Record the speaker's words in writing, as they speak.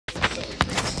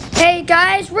Today,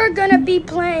 guys, we're gonna be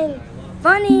playing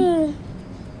funny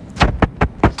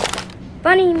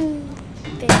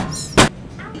things.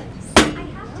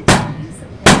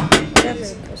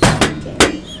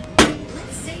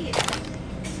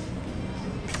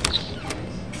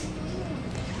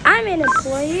 I'm an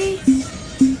employee.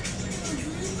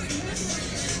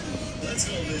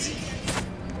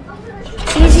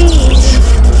 Easy.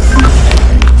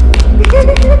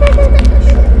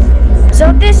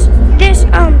 So this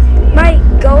might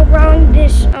go wrong.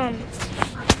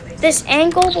 This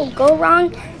angle will go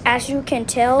wrong, as you can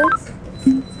tell.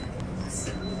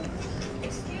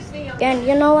 And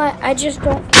you know what? I just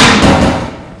don't.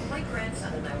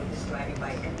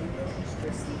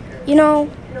 You know,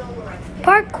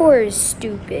 parkour is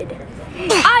stupid.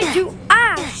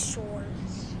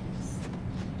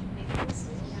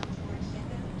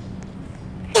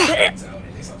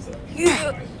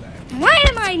 Sure. Why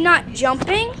am I not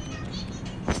jumping?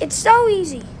 It's so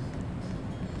easy.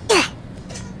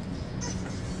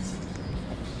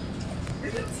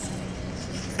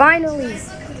 Finally.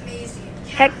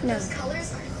 Heck no.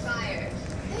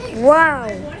 Wow.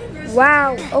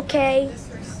 Wow. Okay.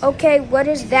 Okay, what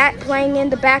is that playing in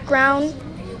the background?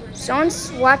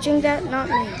 Someone's watching that? Not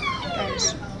me,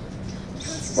 guys.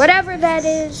 Whatever that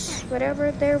is,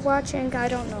 whatever they're watching, I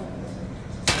don't know.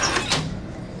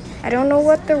 I don't know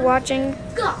what they're watching.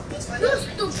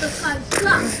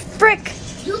 Frick!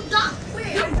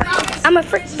 I'm a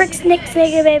frick snake.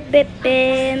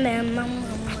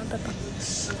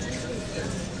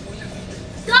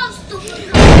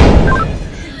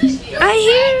 I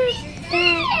hear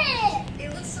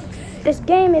that. This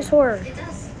game is horror.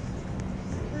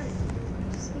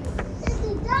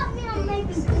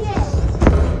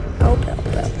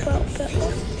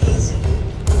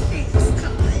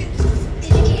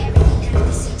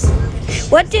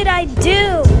 What did I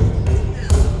do?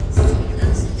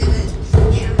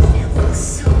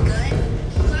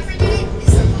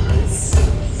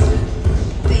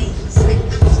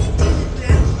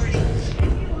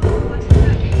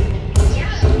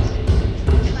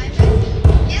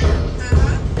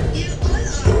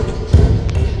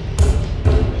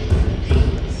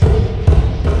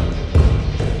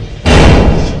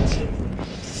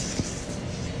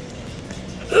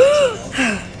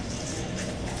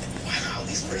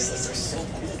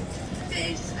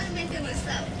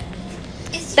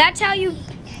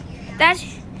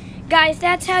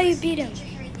 That's how you beat him.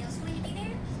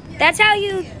 That's how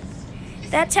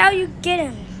you get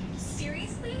him.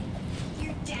 Seriously?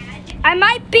 Your dad? I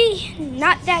might be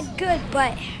not that good,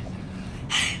 but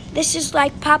this is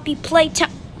like Poppy playtime.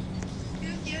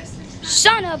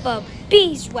 Son of a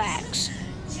beeswax.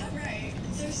 Yeah, right.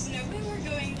 There's no way we're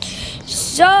going.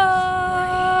 So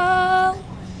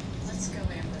Let's go,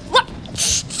 Amber. what?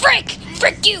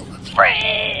 Frick you!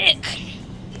 Frick!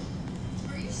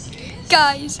 Are you serious?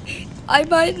 Guys, I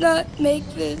might not make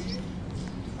this.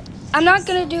 I'm not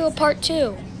gonna do a part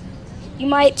 2. You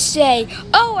might say,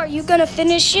 oh, are you gonna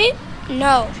finish it?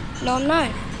 No, I'm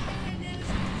not.